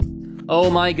Oh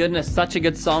my goodness, such a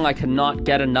good song. I cannot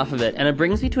get enough of it. And it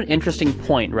brings me to an interesting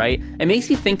point, right? It makes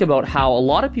me think about how a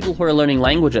lot of people who are learning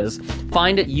languages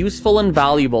find it useful and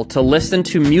valuable to listen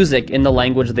to music in the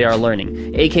language they are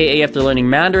learning. AKA if they're learning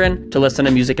Mandarin, to listen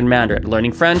to music in Mandarin.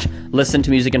 Learning French, listen to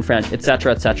music in French,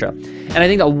 etc., etc. And I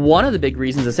think that one of the big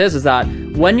reasons this is that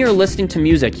when you're listening to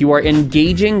music, you are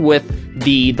engaging with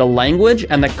the language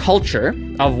and the culture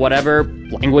of whatever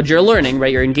language you're learning,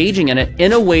 right? You're engaging in it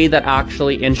in a way that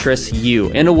actually interests you,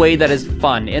 in a way that is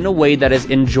fun, in a way that is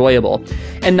enjoyable.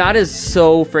 And that is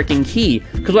so freaking key.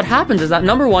 Because what happens is that,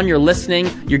 number one, you're listening,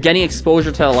 you're getting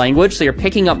exposure to the language, so you're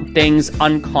picking up things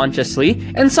unconsciously,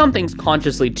 and some things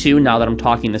consciously too, now that I'm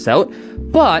talking this out.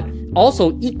 But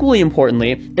also, equally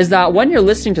importantly, is that when you're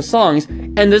listening to songs,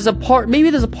 and there's a part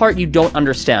you don't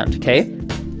understand, okay?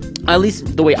 At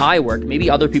least the way I work. Maybe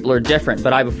other people are different,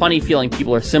 but I have a funny feeling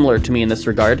people are similar to me in this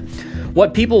regard.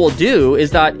 What people will do is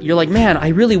that you're like, man, I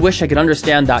really wish I could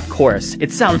understand that chorus.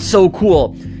 It sounds so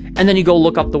cool. And then you go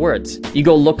look up the words. You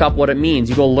go look up what it means.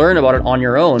 You go learn about it on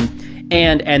your own.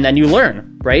 And then you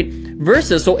learn, right?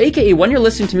 Versus, so AKA when you're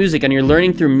listening to music and you're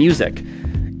learning through music,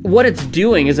 what it's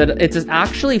doing is that it's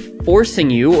actually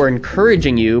forcing you or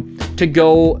encouraging you to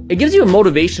go, it gives you a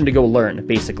motivation to go learn,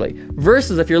 basically.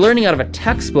 Versus if you're learning out of a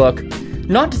textbook,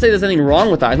 not to say there's anything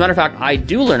wrong with that. As a matter of fact, I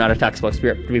do learn out of textbooks,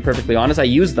 to be perfectly honest. I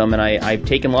use them and I've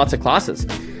taken lots of classes.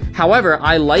 However,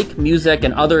 I like music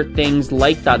and other things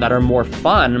like that are more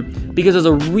fun because there's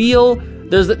a real...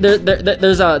 There's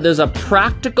a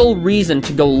practical reason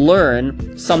to go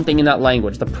learn something in that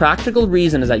language. The practical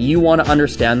reason is that you want to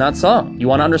understand that song. You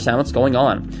want to understand what's going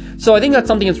on. So I think that's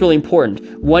something that's really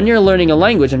important. When you're learning a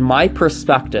language, in my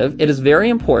perspective, it is very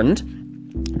important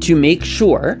to make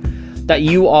sure that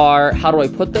you are, how do I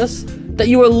put this? That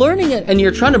you are learning it and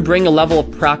you're trying to bring a level of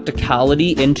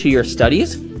practicality into your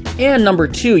studies. And number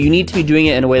two, you need to be doing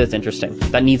it in a way that's interesting.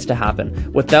 That needs to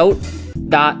happen. Without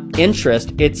that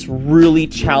interest, it's really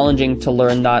challenging to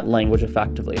learn that language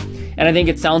effectively. And I think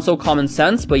it sounds so common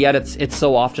sense, but yet it's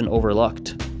so often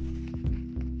overlooked.